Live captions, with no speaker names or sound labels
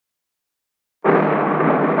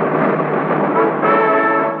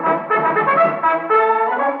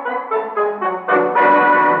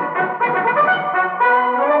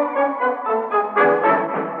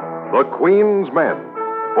Queen's Men.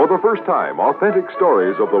 For the first time, authentic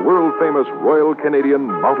stories of the world-famous Royal Canadian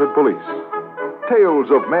Mounted Police.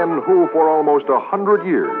 Tales of men who, for almost 100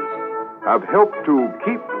 years, have helped to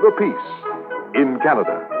keep the peace in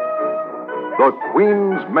Canada. The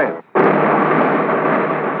Queen's Men.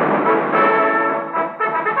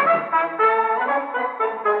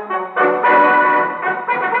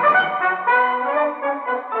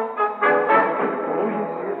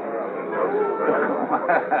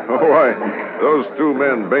 Why, those two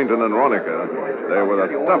men, Bainton and Ronica, they were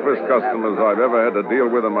the toughest customers I've ever had to deal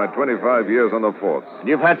with in my 25 years on the force.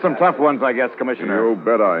 You've had some tough ones, I guess, Commissioner. You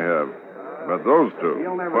bet I have. But those two,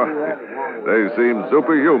 well, they seemed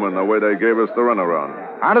superhuman the way they gave us the runaround.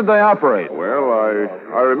 How did they operate? Well,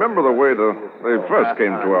 I remember the way they first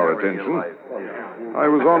came to our attention. I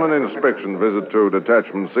was on an inspection visit to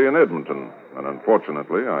Detachment C in Edmonton, and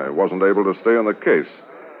unfortunately, I wasn't able to stay on the case.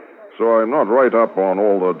 So I'm not right up on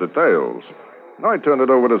all the details. I turned it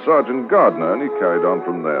over to Sergeant Gardner, and he carried on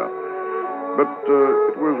from there. But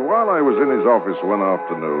it was while I was in his office one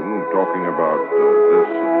afternoon talking about this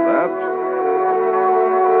and that.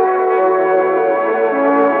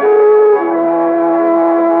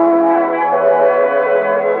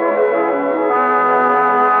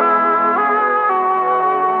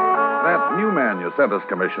 That new man you sent us,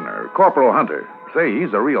 Commissioner, Corporal Hunter. Say,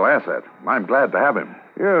 he's a real asset. I'm glad to have him.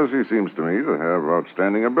 Yes, he seems to me to have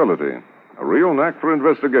outstanding ability. A real knack for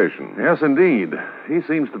investigation. Yes, indeed. He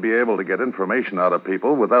seems to be able to get information out of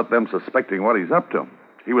people without them suspecting what he's up to.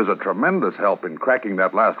 He was a tremendous help in cracking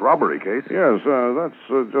that last robbery case. Yes,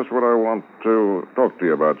 that's just what I want to talk to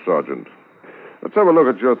you about, Sergeant. Let's have a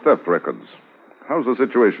look at your theft records. How's the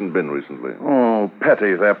situation been recently? Oh,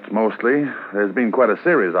 petty thefts mostly. There's been quite a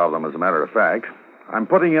series of them, as a matter of fact. I'm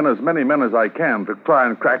putting in as many men as I can to try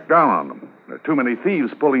and crack down on them. There are too many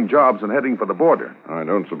thieves pulling jobs and heading for the border. I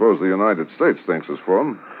don't suppose the United States thinks us for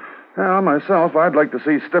them. Well, myself, I'd like to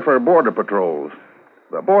see stiffer border patrols.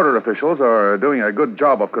 The border officials are doing a good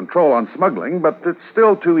job of control on smuggling, but it's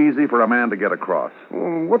still too easy for a man to get across.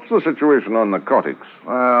 Well, what's the situation on narcotics?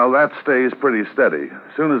 Well, that stays pretty steady.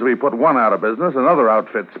 As soon as we put one out of business, another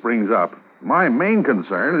outfit springs up. My main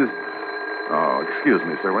concern is... Oh, excuse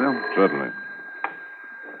me, sir, will you? Certainly.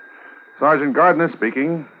 Sergeant Gardner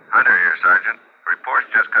speaking. Hunter here, Sergeant. Reports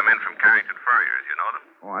just come in from Carrington Furriers. You know them?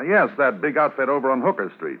 Why, yes, that big outfit over on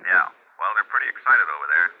Hooker Street. Yeah. Well, they're pretty excited over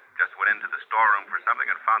there. Just went into the storeroom for something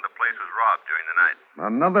and found the place was robbed during the night.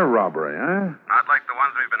 Another robbery, eh? Not like the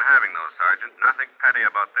ones we've been having, though, Sergeant. Nothing petty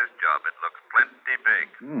about this job. It looks plenty big.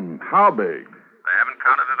 How big? They haven't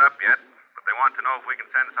counted it up yet, but they want to know if we can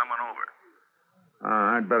send someone over.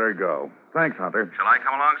 I'd better go. Thanks, Hunter. Shall I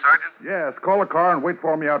come along, Sergeant? Yes, call a car and wait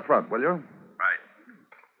for me out front, will you? Right.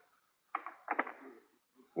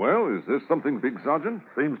 Well, is this something big, Sergeant?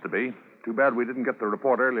 Seems to be. Too bad we didn't get the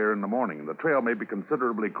report earlier in the morning. The trail may be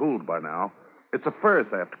considerably cooled by now. It's a fur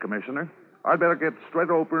theft, Commissioner. I'd better get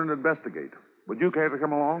straight over and investigate. Would you care to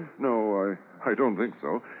come along? No, I don't think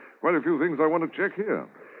so. Quite a few things I want to check here.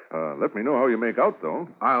 Let me know how you make out, though.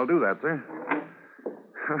 I'll do that, sir.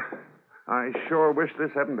 I sure wish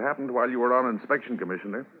this hadn't happened while you were on inspection,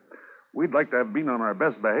 Commissioner. We'd like to have been on our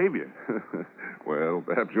best behavior. Well,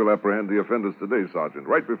 perhaps you'll apprehend the offenders today, Sergeant,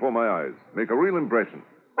 right before my eyes. Make a real impression.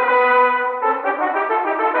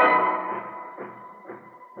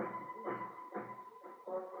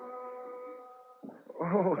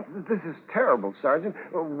 Oh, this is terrible, Sergeant.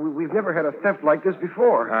 We've never had a theft like this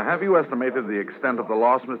before. Have you estimated the extent of the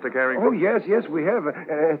loss, Mr. Carrington? Oh, yes, we have.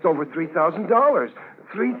 It's over $3,000.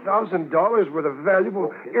 $3,000 worth of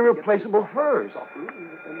valuable, irreplaceable furs.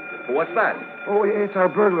 What's that? Oh, it's our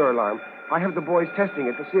burglar alarm. I have the boys testing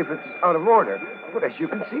it to see if it's out of order. But as you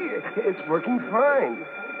can see, it's working fine.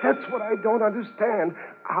 That's what I don't understand.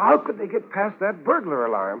 How could they get past that burglar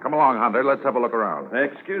alarm? Come along, Hunter. Let's have a look around.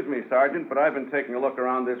 Excuse me, Sergeant, but I've been taking a look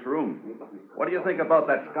around this room. What do you think about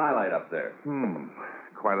that skylight up there?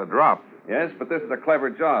 Quite a drop. Yes, but this is a clever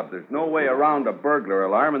job. There's no way around a burglar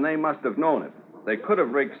alarm, and they must have known it. They could have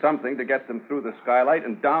rigged something to get them through the skylight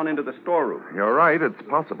and down into the storeroom. You're right. It's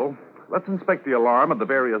possible. Let's inspect the alarm at the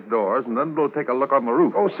various doors, and then we'll take a look on the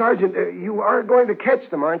roof. Oh, Sergeant, you are going to catch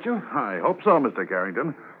them, aren't you? I hope so, Mr.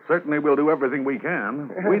 Carrington. Certainly we'll do everything we can.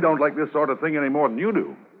 We don't like this sort of thing any more than you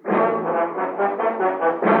do.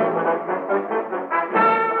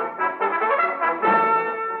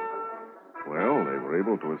 Well, they were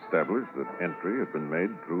able to establish that entry had been made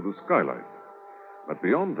through the skylight. But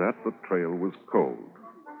beyond that, the trail was cold.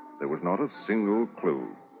 There was not a single clue.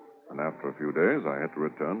 And after a few days, I had to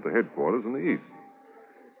return to headquarters in the east.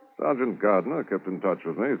 Sergeant Gardner kept in touch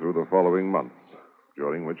with me through the following months.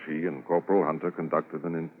 during which he and Corporal Hunter conducted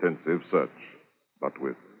an intensive search, but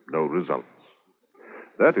with no results.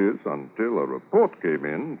 That is, until a report came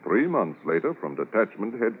in 3 months later from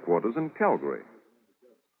detachment headquarters in Calgary.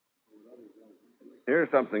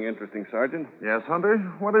 Here's something interesting, Sergeant. Yes, Hunter?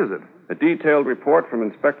 What is it? A detailed report from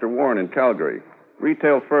Inspector Warren in Calgary.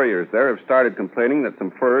 Retail furriers there have started complaining that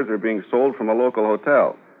some furs are being sold from a local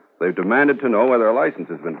hotel. They've demanded to know whether a license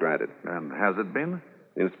has been granted. And has it been?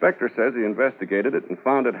 The inspector says he investigated it and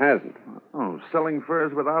found it hasn't. Oh, selling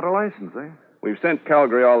furs without a license, eh? We've sent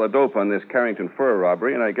Calgary all the dope on this Carrington fur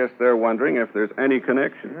robbery, and I guess they're wondering if there's any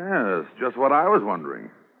connection. Yes, just what I was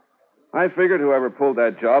wondering. I figured whoever pulled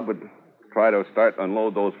that job would try to start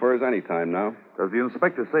unload those furs any time now. Does the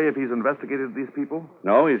inspector say if he's investigated these people?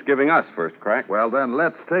 No, he's giving us first crack. Well, then,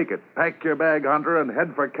 let's take it. Pack your bag, Hunter, and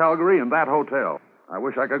head for Calgary and that hotel. I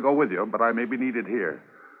wish I could go with you, but I may be needed here.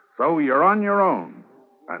 So you're on your own,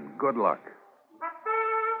 and good luck.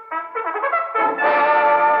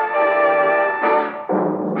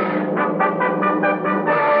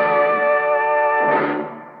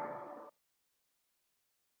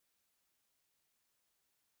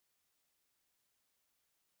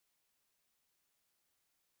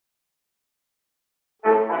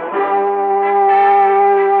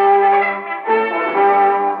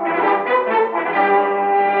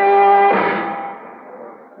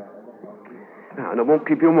 And I won't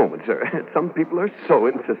keep you a moment, sir. Some people are so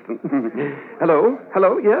insistent. Hello?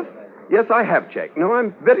 Hello? Yes? Yes, I have checked. No,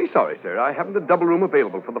 I'm very sorry, sir. I haven't a double room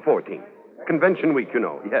available for the 14th. Convention week, you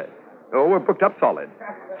know. Yes. Oh, we're booked up solid.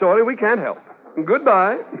 Sorry, we can't help.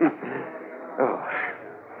 Goodbye. Oh.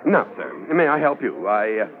 Now, sir, may I help you?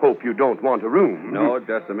 I hope you don't want a room. No,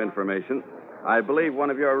 just some information. I believe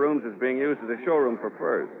one of your rooms is being used as a showroom for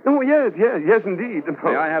furs. Oh, yes, indeed.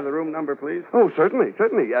 May I have the room number, please? Oh, certainly.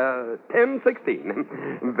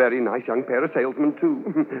 1016. Very nice young pair of salesmen, too.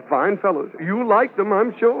 Fine fellows. You like them,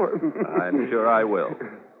 I'm sure. I'm sure I will.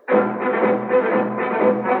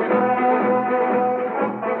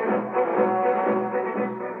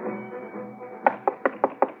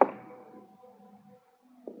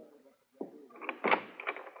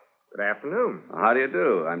 Good afternoon. How do you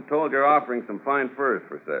do? I'm told you're offering some fine furs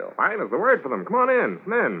for sale. Fine is the word for them. Come on in.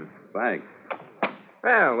 Come in. Thanks.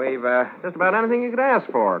 Well, we've just about anything you could ask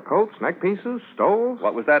for. Coats, neck pieces, stoles.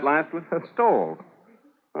 What was that last one? Stoles.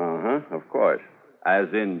 Uh-huh, of course. As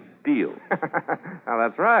in steel. Now,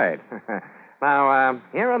 that's right. Now,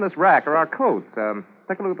 here on this rack are our coats.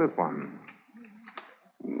 Take a look at this one.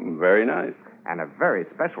 Very nice. And a very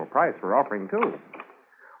special price we're offering, too.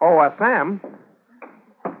 Oh, Sam.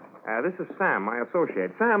 This is Sam, my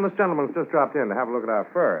associate. Sam, this gentleman's just dropped in to have a look at our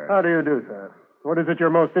furs. How do you do, sir? What is it you're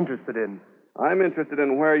most interested in? I'm interested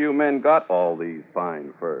in where you men got all these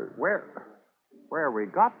fine furs. Where we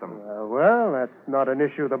got them. Well, that's not an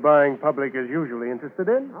issue the buying public is usually interested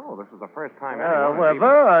in. Oh, this is the first time anyone has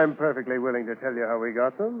However, I'm perfectly willing to tell you how we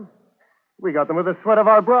got them. We got them with the sweat of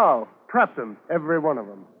our brow. Trapped them, every one of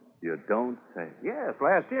them. You don't say. Yes,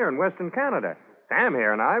 last year in Western Canada. Sam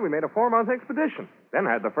here and I, we made a 4-month expedition. Then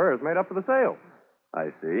had the furs made up for the sale.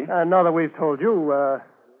 I see. And now that we've told you,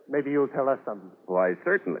 maybe you'll tell us something. Why,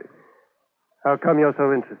 certainly. How come you're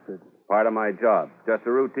so interested? Part of my job. Just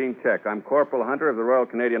a routine check. I'm Corporal Hunter of the Royal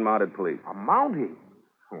Canadian Mounted Police. A Mountie?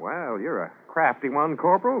 Well, you're a crafty one,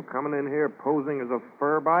 Corporal, coming in here posing as a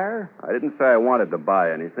fur buyer. I didn't say I wanted to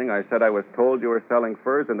buy anything. I said I was told you were selling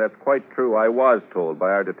furs, and that's quite true. I was told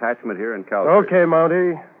by our detachment here in Calgary. Okay,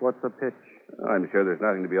 Mountie. What's the pitch? I'm sure there's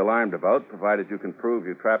nothing to be alarmed about, provided you can prove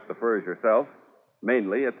you trapped the furs yourself.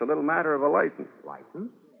 Mainly, it's a little matter of a license.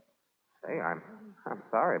 License? Hey, I'm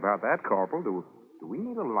sorry about that, Corporal. Do we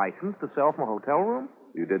need a license to sell from a hotel room?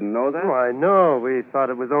 You didn't know that? Why, no. We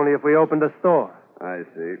thought it was only if we opened a store. I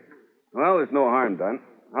see. Well, there's no harm done.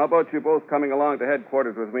 How about you both coming along to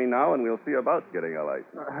headquarters with me now, and we'll see about getting a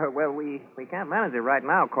license. Well, we can't manage it right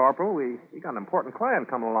now, Corporal. We got an important client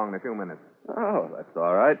coming along in a few minutes. Oh, that's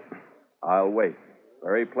all right. I'll wait.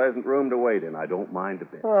 Very pleasant room to wait in. I don't mind a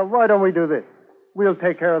bit. Why don't we do this? We'll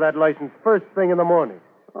take care of that license first thing in the morning.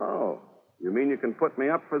 Oh, you mean you can put me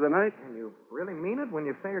up for the night? And you really mean it when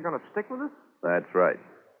you say you're going to stick with us? That's right.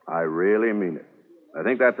 I really mean it. I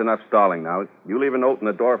think that's enough stalling now. You leave a note in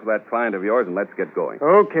the door for that client of yours, and let's get going.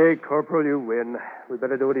 Okay, Corporal, you win. We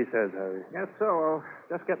better do what he says, Harry. Yes, so I'll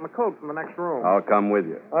just get my coat from the next room. I'll come with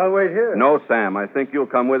you. I'll wait here. No, Sam, I think you'll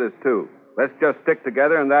come with us, too. Let's just stick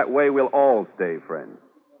together, and that way we'll all stay friends.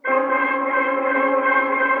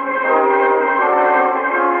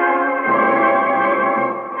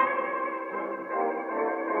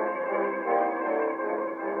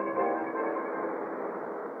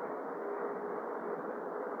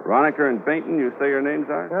 Roniker and Bainton, you say your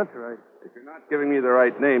names are? That's right. If you're not giving me the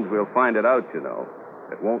right names, we'll find it out, you know.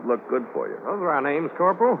 It won't look good for you. Those are our names,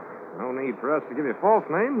 Corporal. No need for us to give you false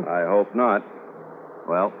names. I hope not.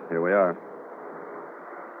 Well, here we are.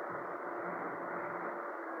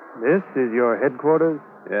 This is your headquarters?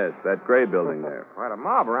 Yes, that gray building there. Quite a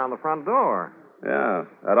mob around the front door. Yeah,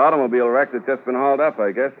 that automobile wreck that's just been hauled up,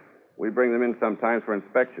 I guess. We bring them in sometimes for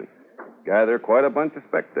inspection. Gather quite a bunch of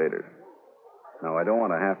spectators. Now, I don't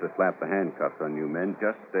want to have to slap the handcuffs on you men.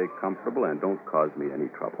 Just stay comfortable and don't cause me any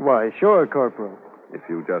trouble. Why, sure, Corporal. If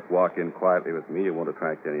you just walk in quietly with me, it won't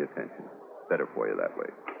attract any attention. Better for you that way.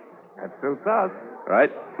 That suits us. Right?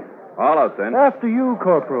 All out then. After you,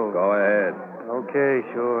 Corporal. Go ahead. Okay,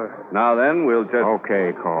 sure. Now then, we'll just...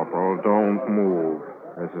 Okay, Corporal, don't move.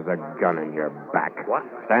 This is a gun in your back. What?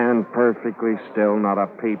 Stand perfectly still, not a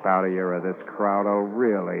peep out of ear of this crowd. I'll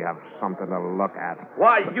really have something to look at.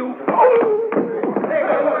 Why, you...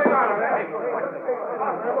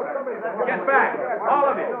 Get back, all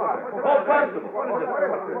of you. Hold Constable.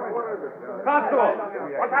 Constable.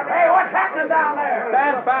 Hey, what's happening down there?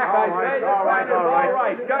 Stand back, I say. All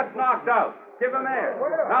right. Just knocked out. Give him air.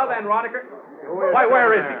 Now then, Roniker. Why,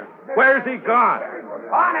 where is he? Where's he gone?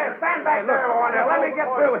 Honest, stand back there, Warner. Let me get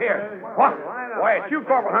through here. What? Why, it's you,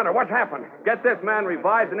 Corporal Hunter. What's happened? Get this man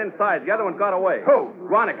revived and inside. The other one got away. Who?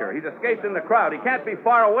 Roniker. He's escaped in the crowd. He can't be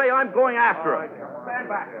far away. I'm going after him. Stand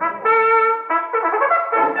back.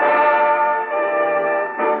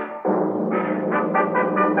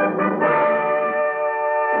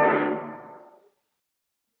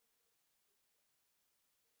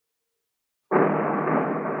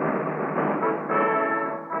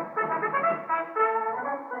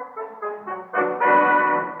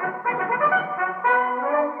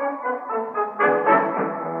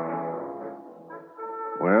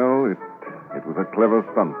 It was a clever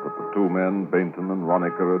stunt that the two men, Bainton and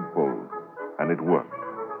Roniker, had pulled, and it worked.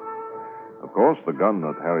 Of course, the gun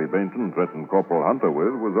that Harry Bainton threatened Corporal Hunter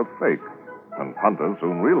with was a fake, and Hunter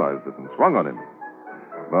soon realized it and swung on him.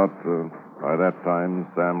 But by that time,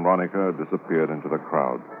 Sam Roniker disappeared into the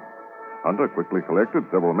crowd. Hunter quickly collected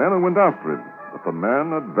several men and went after him, but the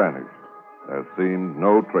man had vanished. There seemed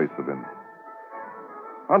no trace of him.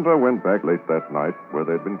 Hunter went back late that night where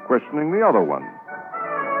they'd been questioning the other one.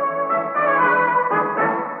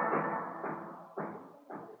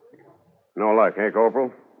 No luck, eh, Corporal?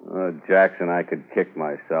 Jackson, I could kick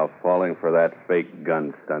myself falling for that fake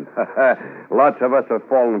gun stunt. Lots of us have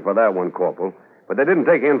fallen for that one, Corporal. But they didn't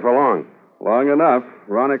take you in for long. Long enough.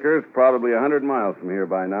 Roniker's probably 100 miles from here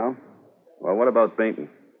by now. Well, what about Bainton?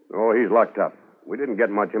 Oh, he's locked up. We didn't get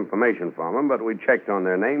much information from him, but we checked on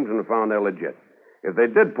their names and found they're legit. If they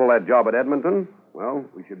did pull that job at Edmonton, well,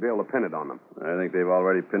 we should be able to pin it on them. I think they've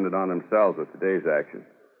already pinned it on themselves with today's action.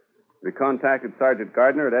 Have you contacted Sergeant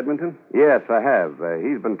Gardner at Edmonton? Yes, I have.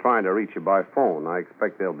 He's been trying to reach you by phone. I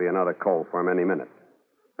expect there'll be another call for him any minute.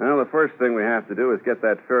 Well, the first thing we have to do is get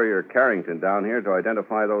that Furrier Carrington down here to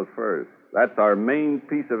identify those furs. That's our main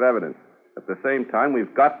piece of evidence. At the same time,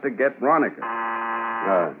 we've got to get Roniker.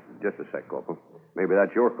 Just a sec, Corporal. Maybe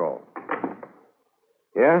that's your call.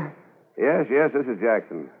 Yeah? Yes, this is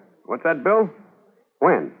Jackson. What's that, Bill?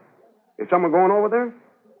 When? Is someone going over there?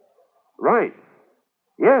 Right.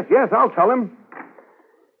 Yes, I'll tell him.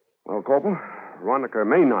 Well, Corporal, Roniker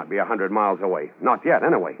may not be 100 miles away. Not yet,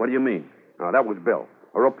 anyway. What do you mean? That was Bill.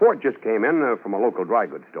 A report just came in from a local dry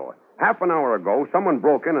goods store. Half an hour ago, someone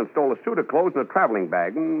broke in and stole a suit of clothes and a traveling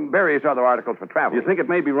bag and various other articles for traveling. You think it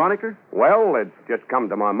may be Roniker? Well, it's just come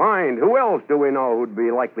to my mind. Who else do we know who'd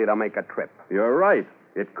be likely to make a trip? You're right.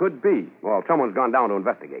 It could be. Well, someone's gone down to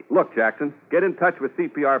investigate. Look, Jackson, get in touch with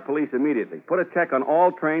CPR police immediately. Put a check on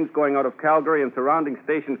all trains going out of Calgary and surrounding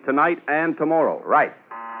stations tonight and tomorrow. Right.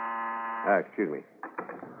 Excuse me.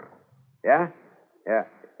 Yeah? Yeah,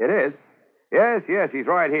 it is. Yes, he's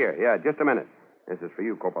right here. Yeah, just a minute. This is for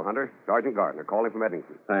you, Corporal Hunter. Sergeant Gardner, calling from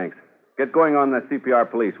Edmonton. Thanks. Get going on the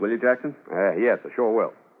CPR police, will you, Jackson? Yes, I sure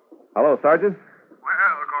will. Hello, Sergeant?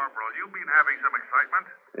 Well, Corporal, you've been having some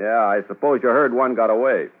excitement. Yeah, I suppose you heard one got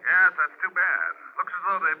away. Yes, that's too bad. Looks as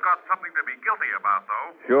though they've got something to be guilty about, though.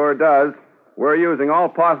 Sure does. We're using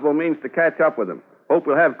all possible means to catch up with them. Hope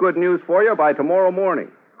we'll have good news for you by tomorrow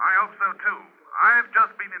morning. I hope so, too. I've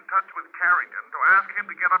just been in touch with Carrington to ask him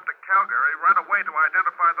to get up to Calgary right away to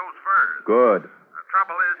identify those furs. Good. The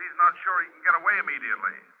trouble is he's not sure he can get away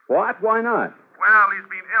immediately. What? Why not? Well, he's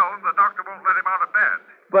been ill and the doctor won't let him out of bed.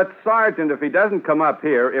 But, Sergeant, if he doesn't come up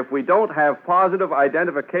here, if we don't have positive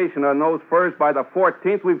identification on those furs by the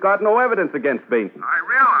 14th, we've got no evidence against Bainton. I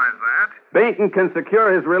realize that. Bainton can secure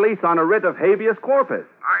his release on a writ of habeas corpus.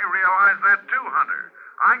 I realize that, too, Hunter.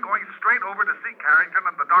 I'm going straight over to see Carrington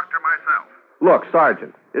and the doctor Look,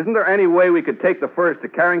 Sergeant, isn't there any way we could take the furs to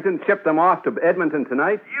Carrington, ship them off to Edmonton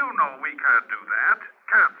tonight? You know we can't do that.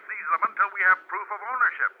 Can't seize them until we have proof of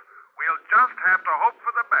ownership. We'll just have to hope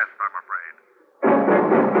for the best, I'm afraid.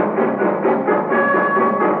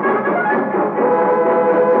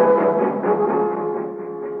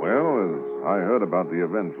 Well, as I heard about the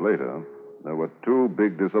events later, there were two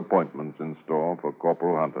big disappointments in store for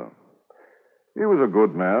Corporal Hunter. He was a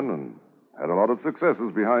good man and had a lot of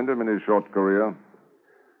successes behind him in his short career.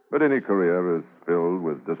 But any career is filled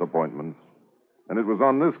with disappointments, and it was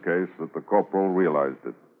on this case that the corporal realized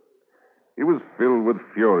it. He was filled with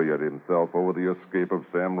fury at himself over the escape of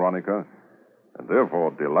Sam Roniker, and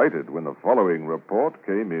therefore delighted when the following report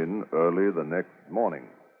came in early the next morning.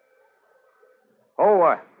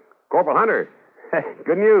 Oh, Corporal Hunter.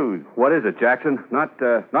 Good news. What is it, Jackson? Not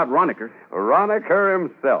Roniker. Roniker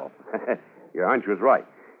himself. Your hunch was right.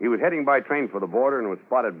 He was heading by train for the border and was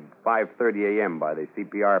spotted 5:30 a.m. by the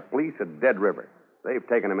CPR police at Dead River. They've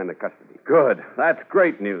taken him into custody. Good. That's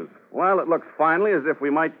great news. Well, it looks finally as if we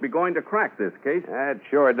might be going to crack this case. That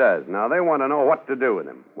sure does. Now, they want to know what to do with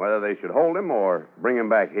him, whether they should hold him or bring him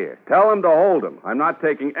back here. Tell them to hold him. I'm not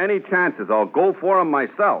taking any chances. I'll go for him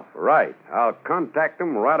myself. Right. I'll contact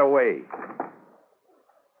him right away.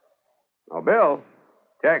 Oh, Bill.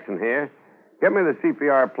 Jackson here. Get me the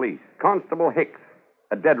CPR police. Constable Hicks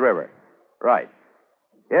at Dead River. Right.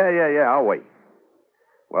 Yeah, I'll wait.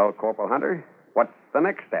 Well, Corporal Hunter, what's the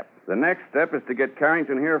next step? The next step is to get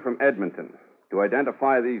Carrington here from Edmonton to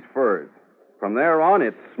identify these furs. From there on,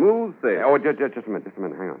 it's smooth sailing. Oh, just a minute.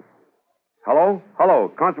 Hang on.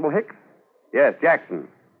 Hello, Constable Hicks? Yes, Jackson.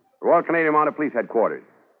 Royal Canadian Mounted Police Headquarters.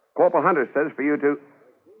 Corporal Hunter says for you to...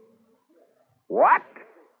 What?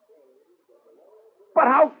 But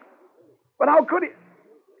how could he...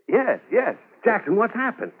 Yes. Jackson, what's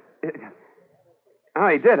happened? Oh,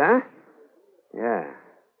 he did, huh? Yeah,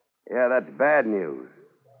 that's bad news.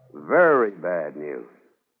 Very bad news.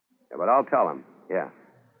 Yeah, but I'll tell him. Yeah.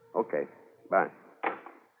 Okay. Bye.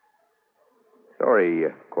 Sorry,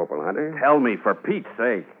 Corporal Hunter. Tell me, for Pete's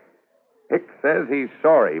sake. Hicks says he's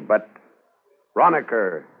sorry, but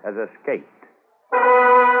Roniker has escaped.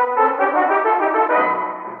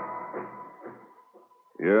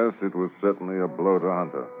 Yes, it was certainly a blow to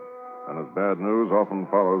Hunter. And as bad news often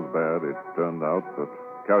follows bad, it turned out that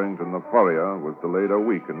Carrington the Furrier was delayed a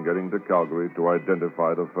week in getting to Calgary to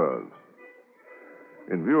identify the furs.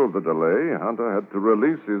 In view of the delay, Hunter had to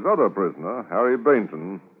release his other prisoner, Harry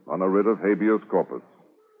Bainton, on a writ of habeas corpus.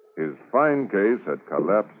 His fine case had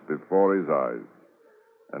collapsed before his eyes,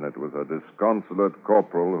 and it was a disconsolate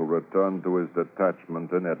corporal who returned to his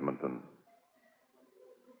detachment in Edmonton.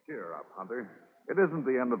 Cheer up, Hunter. It isn't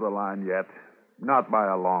the end of the line yet. Not by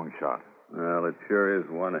a long shot. Well, it sure is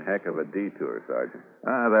one heck of a detour, Sergeant.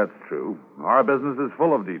 That's true. Our business is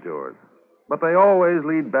full of detours. But they always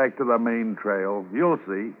lead back to the main trail. You'll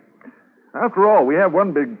see. After all, we have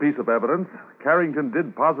one big piece of evidence. Carrington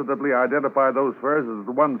did positively identify those furs as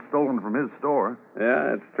the ones stolen from his store.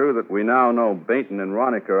 Yeah, it's true that we now know Bainton and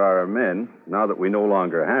Roniker are our men, now that we no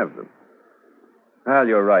longer have them. Well,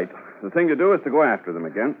 you're right. The thing to do is to go after them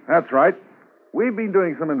again. That's right. We've been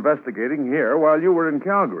doing some investigating here while you were in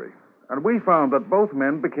Calgary, and we found that both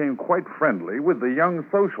men became quite friendly with the young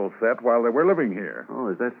social set while they were living here. Oh,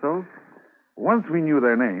 is that so? Once we knew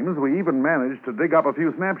their names, we even managed to dig up a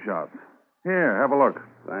few snapshots. Here, have a look.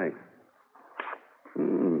 Thanks.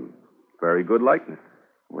 Very good likeness.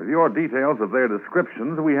 With your details of their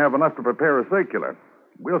descriptions, we have enough to prepare a circular.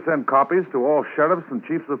 We'll send copies to all sheriffs and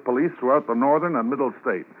chiefs of police throughout the northern and middle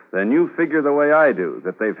states. Then you figure the way I do,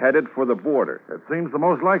 that they've headed for the border. It seems the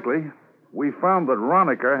most likely. We found that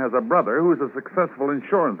Roniker has a brother who's a successful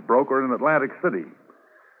insurance broker in Atlantic City.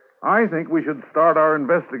 I think we should start our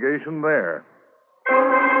investigation there.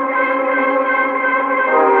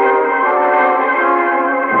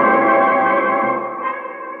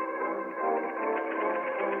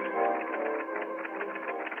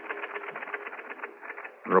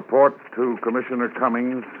 Report to Commissioner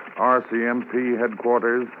Cummings, RCMP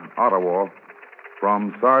Headquarters, Ottawa,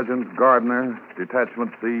 from Sergeant Gardner,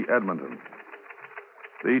 Detachment C, Edmonton.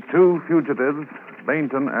 The two fugitives,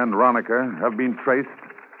 Bainton and Roniker, have been traced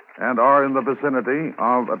and are in the vicinity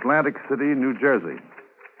of Atlantic City, New Jersey.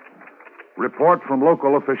 Report from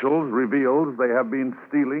local officials reveals they have been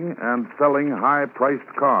stealing and selling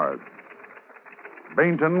high-priced cars.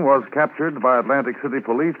 Bainton was captured by Atlantic City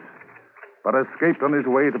police but escaped on his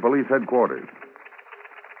way to police headquarters.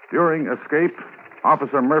 During escape,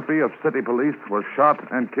 Officer Murphy of City Police was shot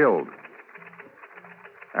and killed.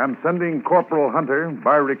 Am sending Corporal Hunter,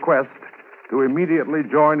 by request, to immediately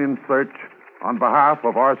join in search on behalf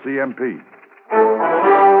of RCMP.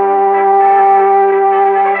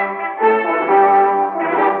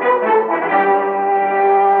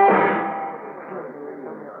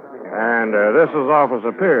 This is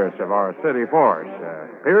Officer Pierce of our city force.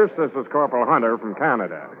 Pierce, this is Corporal Hunter from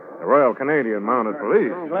Canada, the Royal Canadian Mounted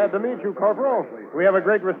Police. Glad to meet you, Corporal. We have a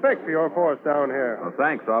great respect for your force down here. Well,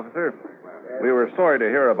 thanks, officer. We were sorry to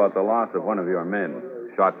hear about the loss of one of your men,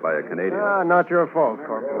 shot by a Canadian. Not your fault,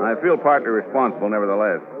 Corporal. I feel partly responsible,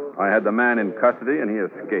 nevertheless. I had the man in custody, and he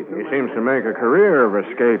escaped. He seems to make a career of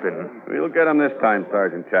escaping. We'll get him this time,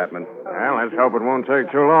 Sergeant Chapman. Well, let's hope it won't take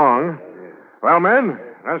too long. Well, men,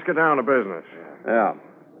 let's get down to business. Yeah.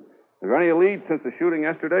 Is there any leads since the shooting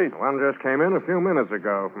yesterday? One just came in a few minutes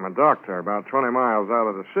ago from a doctor about 20 miles out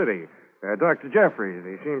of the city. Dr. Jeffries.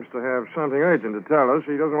 He seems to have something urgent to tell us.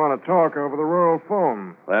 He doesn't want to talk over the rural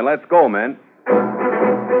phone. Then let's go, men.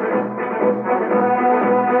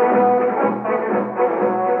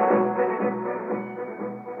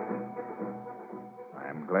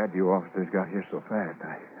 I'm glad you officers got here so fast.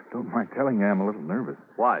 I don't mind telling you I'm a little nervous.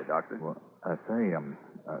 Why, Doctor? Well,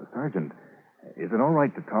 Sergeant, is it all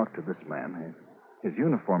right to talk to this man? His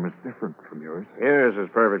uniform is different from yours. Yes,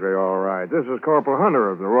 it's perfectly all right. This is Corporal Hunter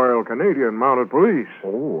of the Royal Canadian Mounted Police.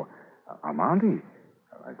 Oh, a Mountie.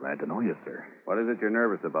 I'm glad to know you, sir. What is it you're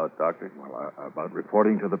nervous about, Doctor? Well, about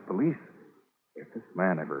reporting to the police. If this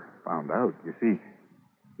man ever found out, you see,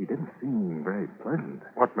 he didn't seem very pleasant.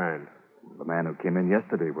 What man? The man who came in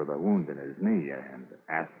yesterday with a wound in his knee and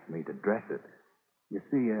asked me to dress it. You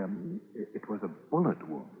see, it was a bullet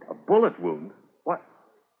wound. A bullet wound?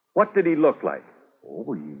 What did he look like?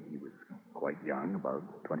 Oh, he was quite young, about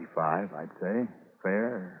 25, I'd say.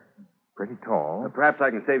 Fair, pretty tall. Perhaps I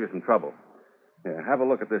can save you some trouble. Here, have a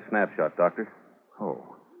look at this snapshot, Doctor.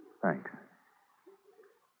 Oh, thanks.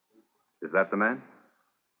 Is that the man?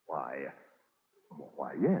 Why,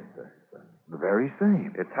 yes, the very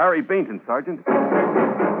same. It's Harry Bainton, Sergeant.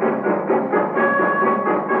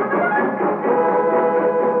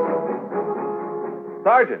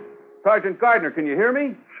 Sergeant Gardner, can you hear me?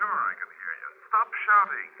 Sure, I can hear you. Stop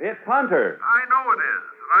shouting. It's Hunter. I know it is,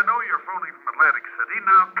 and I know you're phoning from Atlantic City.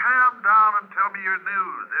 Now calm down and tell me your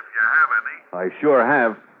news, if you have any. I sure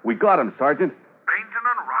have. We got him, Sergeant. Bainton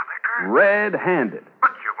and Roniker? Red-handed.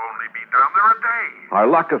 But you've only been down there a day. Our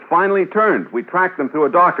luck has finally turned. We tracked them through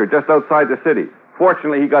a doctor just outside the city.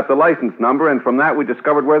 Fortunately, he got the license number, and from that we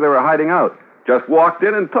discovered where they were hiding out. Just walked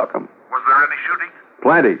in and took them. Was there any shooting?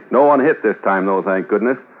 Plenty. No one hit this time, though, thank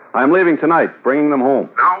goodness. I'm leaving tonight, bringing them home.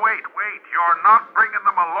 Now, wait. You're not bringing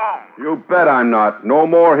them alone. You bet I'm not. No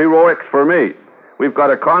more heroics for me. We've got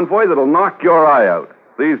a convoy that'll knock your eye out.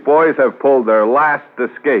 These boys have pulled their last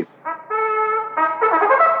escape.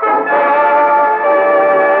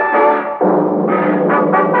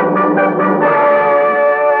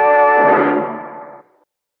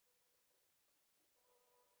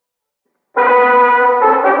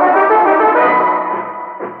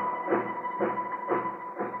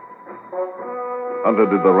 Hunter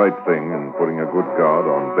did the right thing in putting a good guard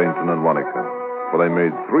on Bainton and Roniker, for they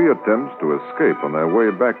made 3 attempts to escape on their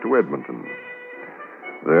way back to Edmonton.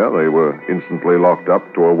 There they were instantly locked up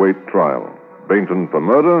to await trial. Bainton for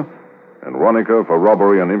murder, and Roniker for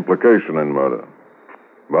robbery and implication in murder.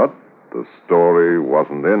 But the story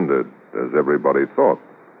wasn't ended, as everybody thought.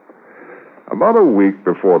 About a week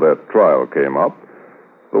before that trial came up,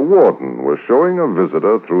 the warden was showing a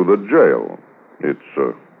visitor through the jail. It's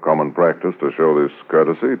a common practice to show this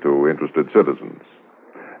courtesy to interested citizens.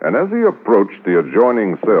 And as he approached the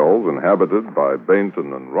adjoining cells inhabited by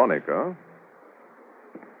Bainton and Roniker...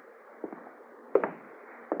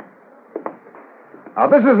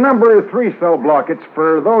 This is number 3 cell block. It's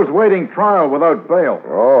for those waiting trial without bail.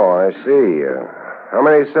 Oh, I see. How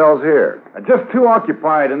many cells here? Just 2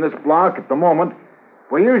 occupied in this block at the moment.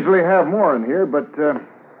 We usually have more in here, but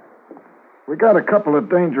we got a couple of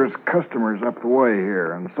dangerous customers up the way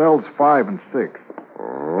here in cells 5 and 6.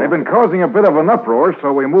 Oh. They've been causing a bit of an uproar,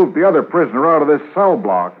 so we moved the other prisoner out of this cell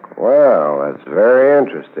block. Well, that's very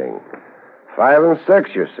interesting. 5 and 6,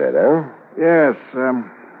 you said, huh? Yes,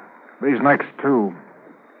 these next 2.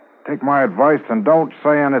 Take my advice and don't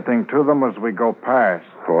say anything to them as we go past.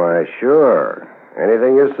 Why, sure.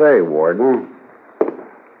 Anything you say, Warden.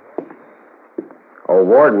 Oh,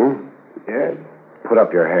 Warden. Yes? Put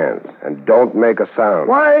up your hands and don't make a sound.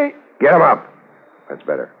 Why? Get 'em up. That's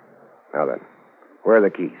better. Now then, where are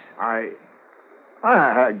the keys? I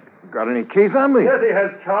got any keys on me? Yes, he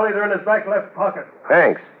has, Charlie. They're in his back left pocket.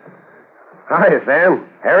 Thanks. Hi, Sam.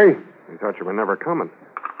 Harry? We thought you were never coming.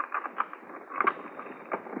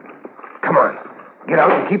 Come on. Get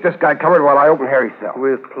out and keep this guy covered while I open Harry's cell.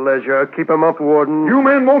 With pleasure. Keep him up, Warden. You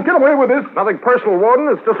men won't get away with this. Nothing personal, Warden.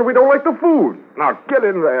 It's just that we don't like the food. Now, get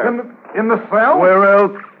in there. In the cell? Where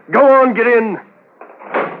else? Go on, get in.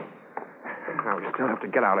 Now, we still have to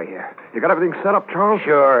get out of here. You got everything set up, Charles?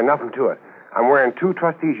 Sure, nothing to it. I'm wearing 2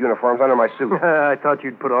 trustees' uniforms under my suit. I thought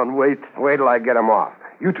you'd put on weight. Wait till I get them off.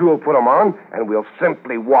 You two will put them on, and we'll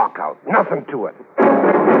simply walk out. Nothing to it.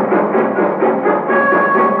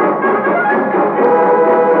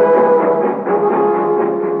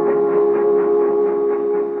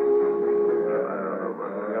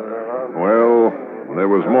 Well, there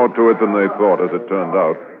was more to it than they thought, as it turned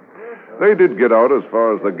out. They did get out as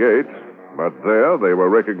far as the gate, but there they were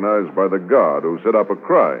recognized by the guard who set up a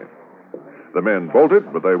cry. The men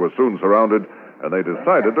bolted, but they were soon surrounded, and they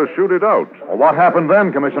decided to shoot it out. Well, what happened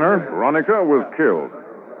then, Commissioner? Veronica was killed.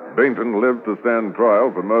 Bainton lived to stand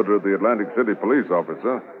trial for murder of the Atlantic City police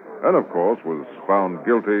officer, and, of course, was found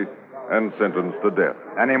guilty and sentenced to death.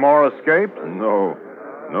 Any more escapes? No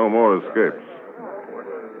more escapes.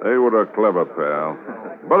 They were a clever pair,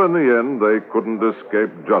 but in the end, they couldn't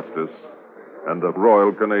escape justice and the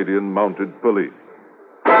Royal Canadian Mounted Police.